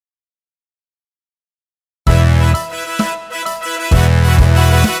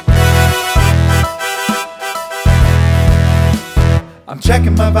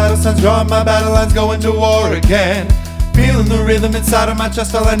Checking my vital signs, drawing my battle lines, going to war again. Feeling the rhythm inside of my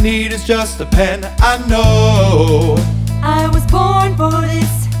chest, all I need is just a pen. I know I was born for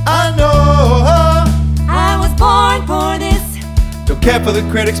this. I know I was born for this. Don't care for the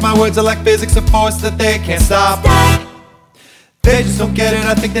critics, my words are like physics, a force that they can't stop. They just don't get it,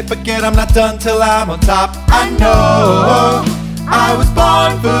 I think they forget I'm not done till I'm on top. I know I was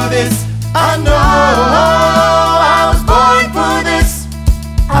born for this. I know I was born for this.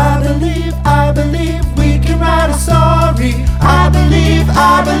 I believe we can write a story. I believe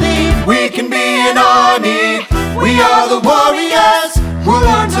we can be an army. We are the warriors who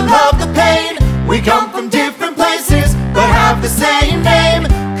learn to love the pain. We come from different places but have the same name.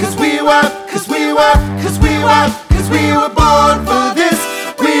 Cause we were born for this.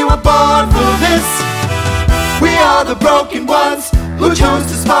 We were born for this. We are the broken ones who chose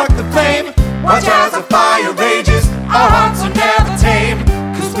to spark the flame. Watch as the fire rages, our hearts are never tame.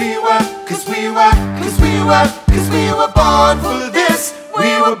 Cause we were born for this. We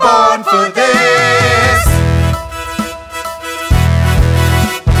were born for this.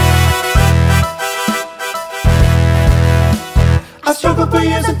 I struggled for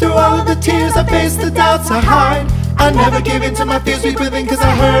years, and through all of the tears I faced the doubts I hide. I never gave in to my fears weak within, cause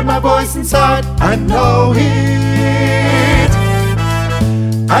I heard my voice inside. I know it,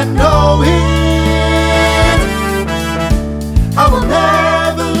 I know it. I will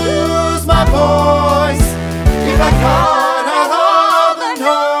never lose my voice if I cut out all the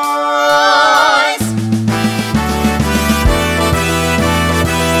noise.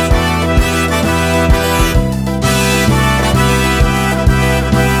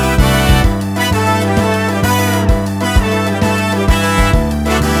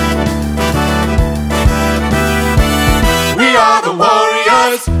 We are the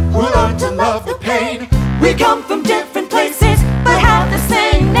warriors who learn to love the pain. We come from different